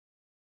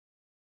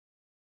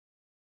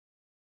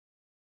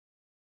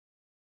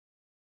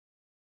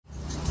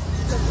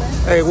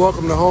Hey,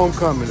 welcome to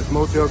Homecoming. It's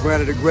Motell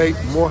Granite the Great,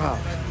 Morehouse.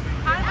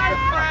 Hi,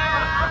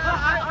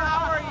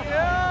 how are you?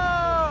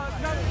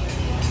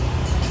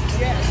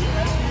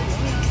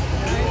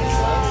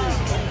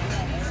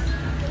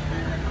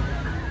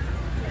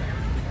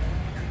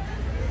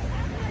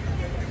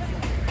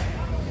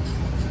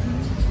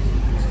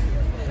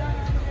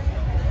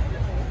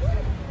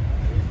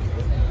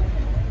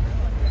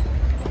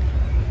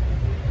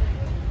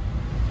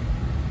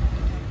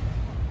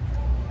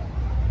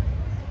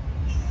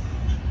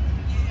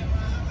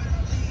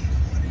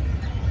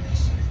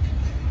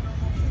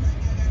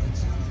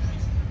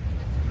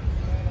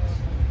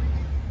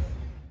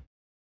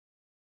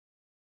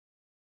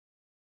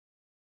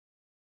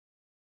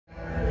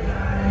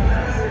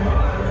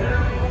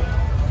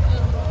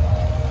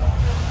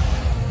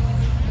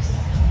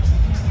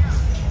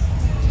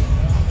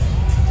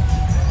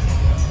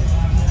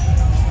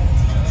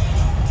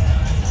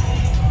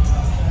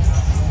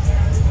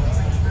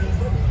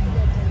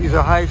 These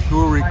are high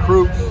school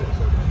recruits,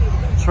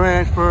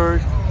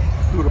 transfers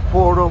through the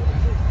portal,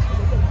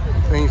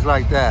 things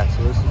like that.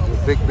 So this is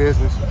a big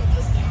business,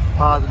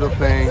 positive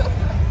thing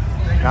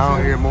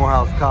down here at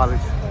Morehouse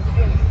College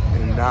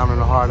and down in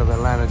the heart of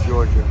Atlanta,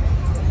 Georgia.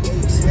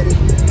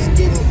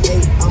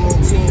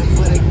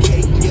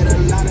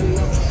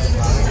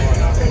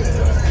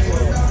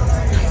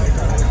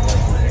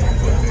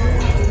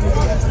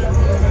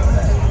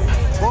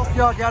 Both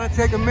y'all gotta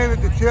take a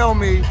minute to tell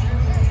me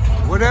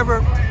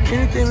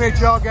anything that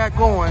y'all got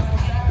going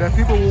that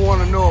people will want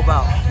to know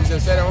about. You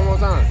just say that one more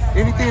time.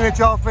 Anything that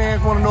y'all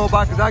fans want to know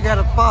about, because I got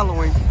a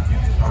following.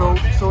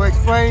 So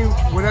explain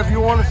whatever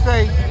you want to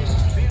say,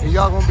 and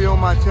y'all gonna be on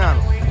my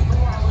channel.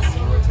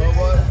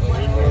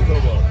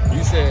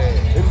 You said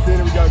anything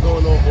that we got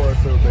going on for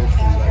ourselves,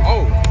 basically. Like,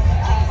 oh,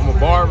 I'm a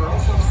barber.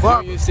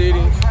 Union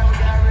City.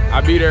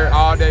 I be there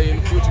all day in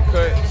the Future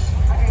Cuts.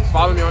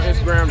 Follow me on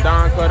Instagram,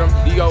 Don Cuttem,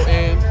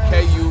 DONKUTTEM.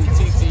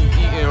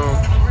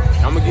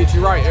 I'm gonna get you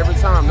right every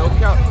time, no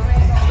cap.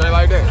 Straight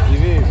like that, you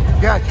feel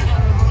me? Gotcha.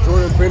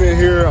 Jordan Bennett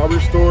here. I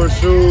restore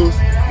shoes.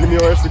 Give me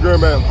on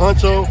Instagram at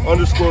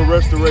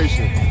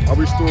Huncho_restoration. I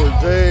restore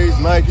J's,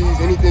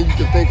 Nikes, anything you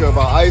can think of.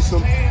 I ice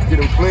them, get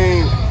them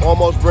clean,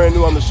 almost brand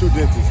new. I'm the shoe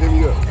dentist. Hit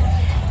me up.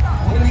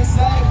 What an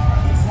exciting.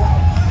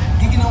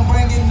 Geeking on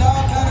bringing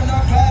all kind of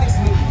narcotics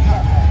with me.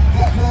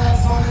 Got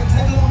guns on the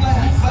table, I'm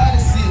like, who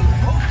fighting shit?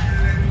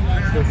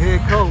 The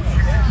head coach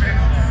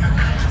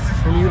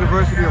from the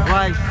University of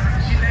Rice.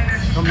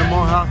 Come to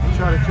Morehouse to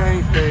try to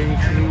change things,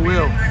 and he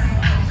will.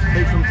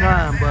 Take some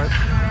time, but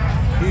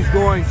he's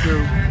going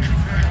to.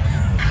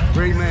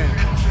 Great man.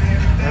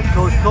 That's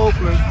Coach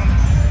Copeland.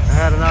 I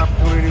had an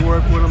opportunity to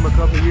work with him a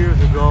couple of years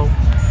ago.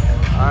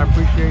 I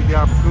appreciate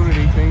the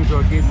opportunity. Things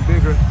are getting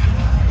bigger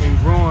and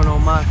growing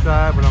on my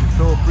side, but I'm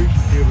so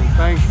appreciative and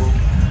thankful.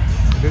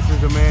 This is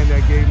the man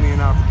that gave me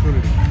an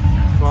opportunity.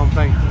 So I'm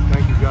thankful.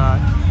 Thank you,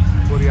 God,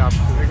 for the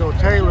opportunity. There go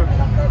Taylor,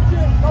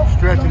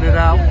 stretching it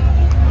out.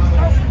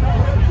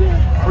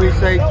 Free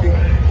safety,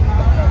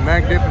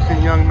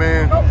 magnificent young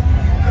man,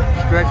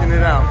 stretching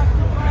it out.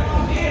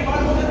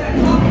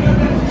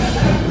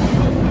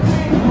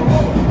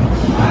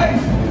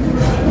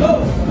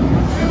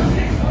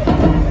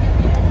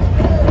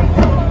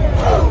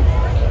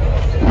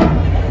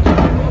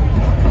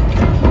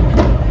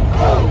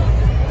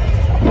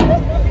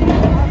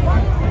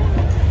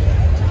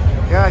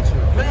 Gotcha.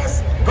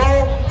 Let's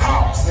go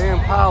house. They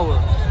empower.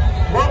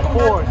 Welcome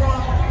Force. back.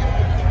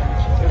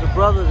 They're the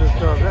brothers and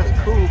stuff. That's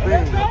cool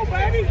thing.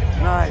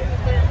 Nice.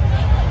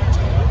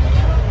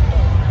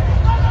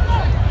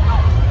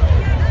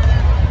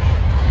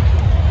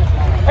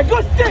 A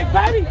good stick,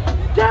 baby!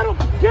 Get him!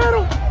 Get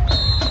him!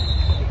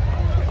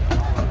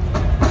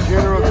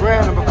 General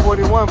Grant, number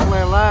 41,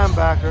 playing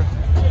linebacker.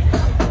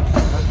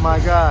 That's my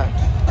guy.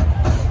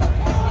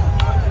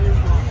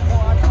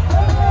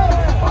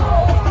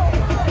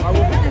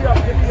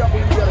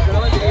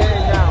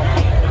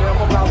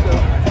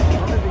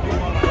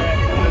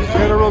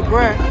 General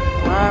Grant,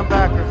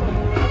 linebacker.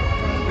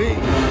 B.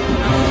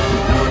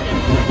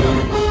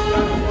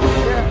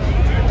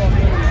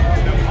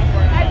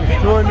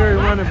 Extraordinary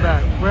running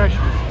back,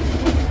 freshman.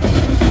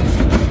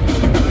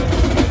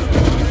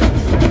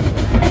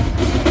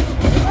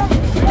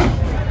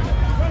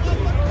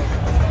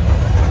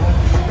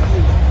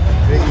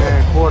 Big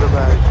man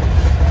quarterback.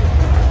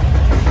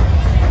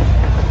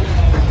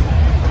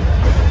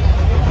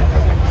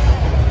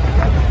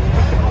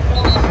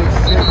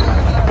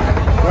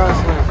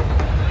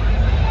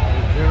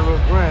 General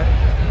Grant,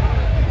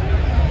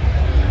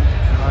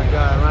 my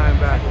guy,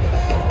 linebacker.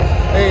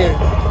 Hey,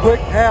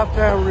 quick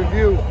halftime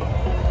review,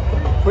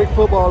 quick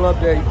football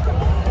update.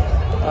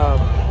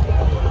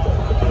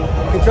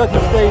 Kentucky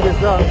State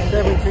is up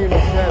 17-7,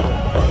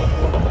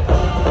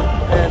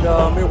 and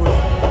it was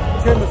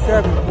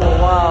 10-7 for a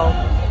while,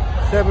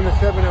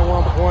 7-7 at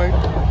one point.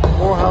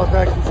 Morehouse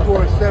actually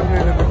scored 7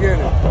 in the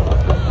beginning.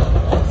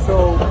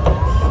 So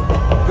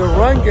the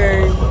run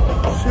game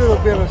should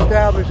have been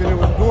established, and it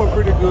was doing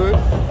pretty good.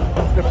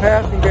 The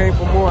passing game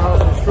for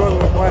Morehouse was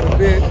struggling quite a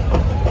bit.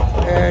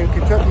 And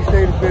Kentucky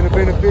State has been a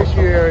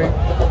beneficiary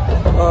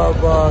of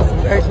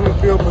some excellent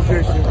field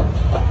position.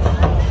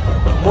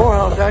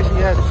 Morehouse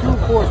actually has 2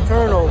 forced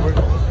turnovers.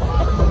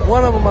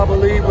 One of them, I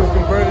believe, was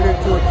converted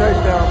into a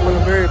touchdown from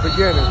the very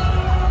beginning.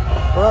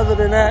 But other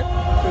than that,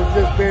 it's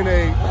just been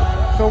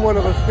somewhat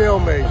of a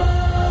stalemate.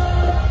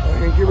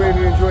 And get ready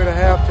to enjoy the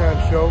halftime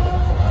show.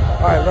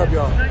 All right, love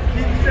y'all.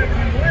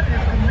 1971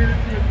 is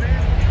community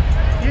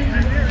advantage.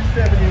 Engineering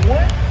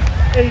 71,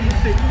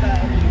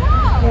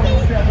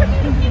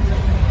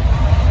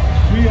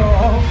 86,027. We are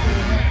all.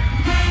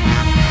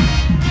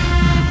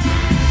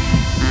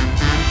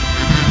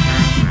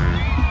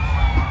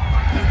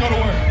 Let's go to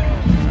work.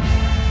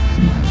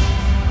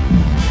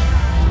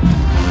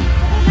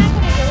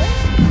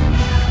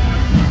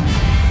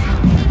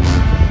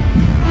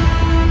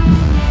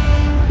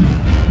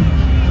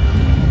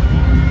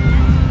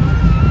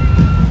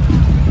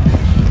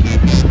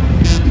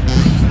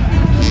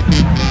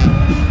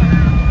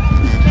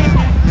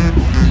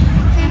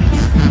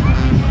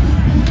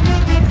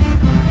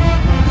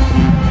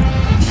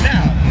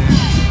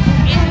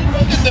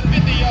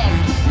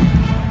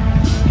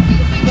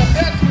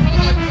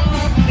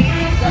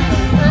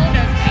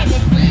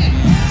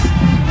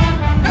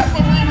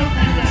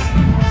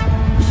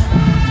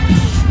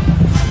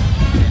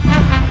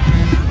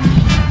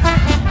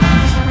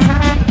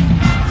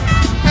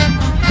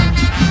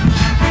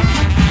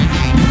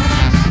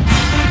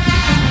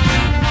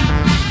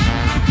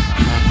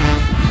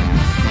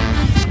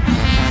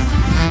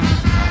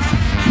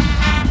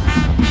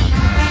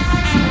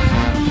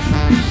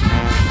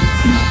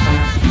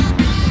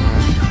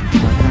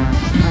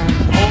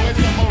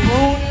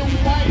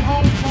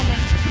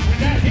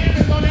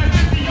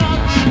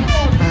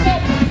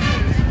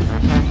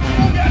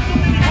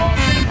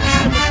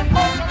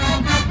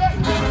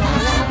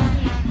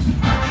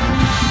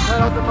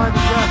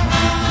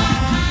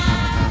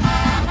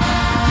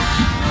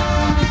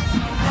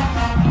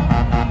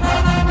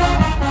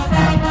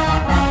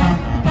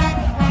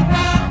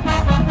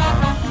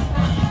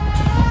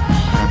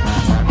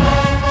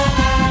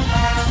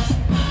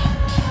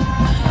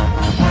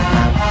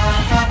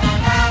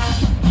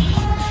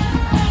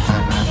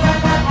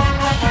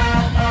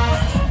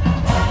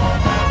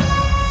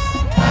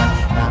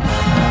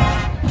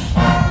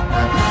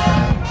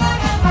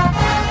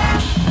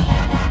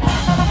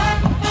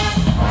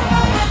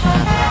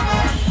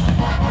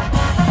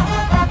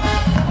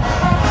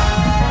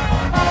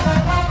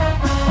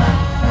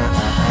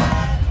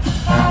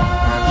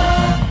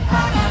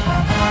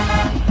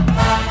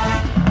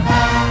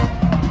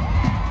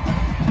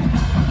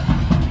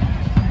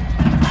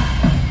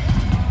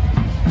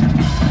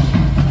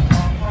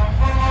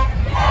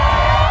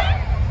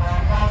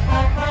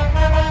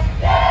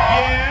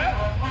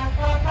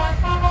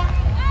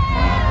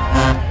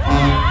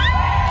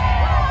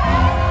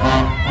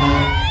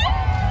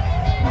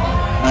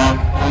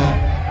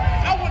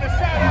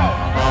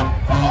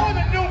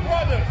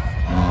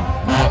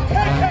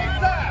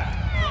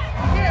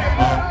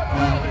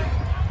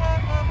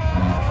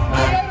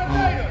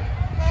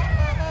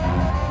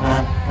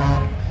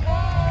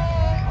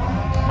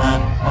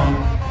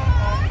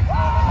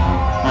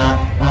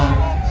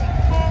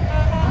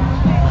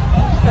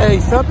 Hey,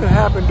 something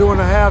happened during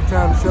the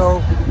halftime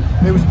show.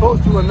 They were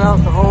supposed to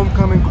announce the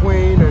homecoming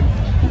queen and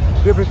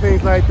different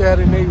things like that,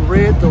 and they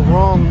read the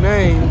wrong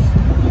names,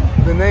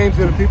 the names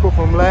of the people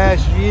from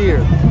last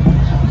year.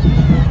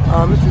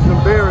 This is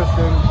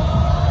embarrassing.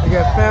 They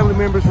got family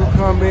members who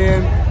come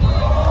in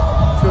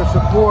to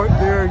support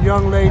their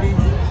young ladies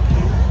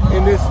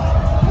in this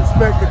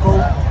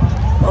spectacle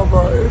of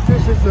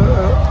this is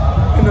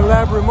an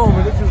elaborate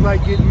moment. This is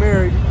like getting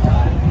married,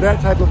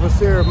 that type of a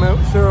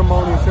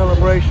ceremony and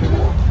celebration.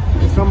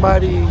 And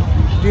somebody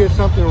did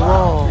something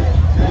wrong,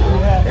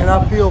 and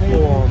I feel for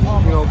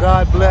them. You know,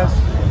 God bless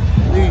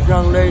these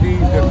young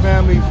ladies, their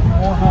families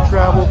who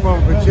travel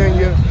from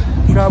Virginia,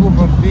 travel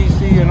from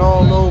DC and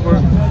all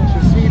over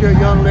to see their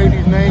young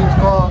ladies' names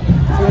called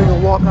so they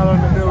can walk out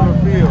on the middle of the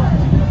field.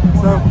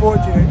 It's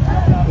unfortunate,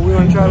 but we're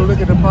going to try to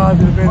look at the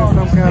positive end in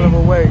some kind of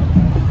a way.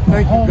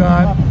 Thank you,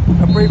 God.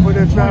 I pray for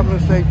their traveling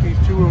safeties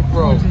to and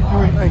fro.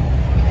 Thank you.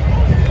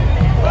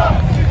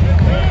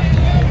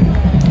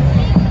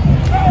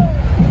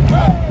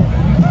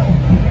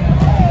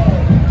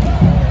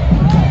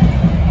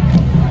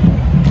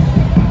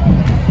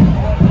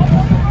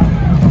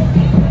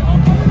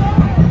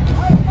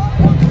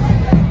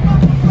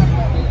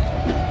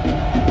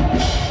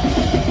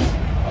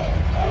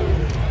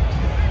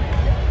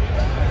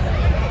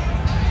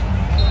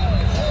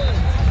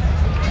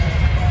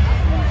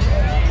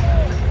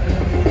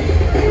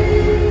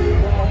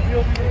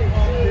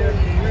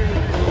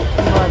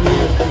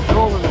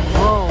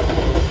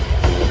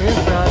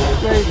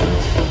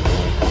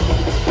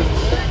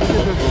 Look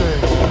at this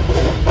thing.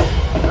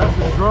 That's a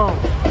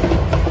drone.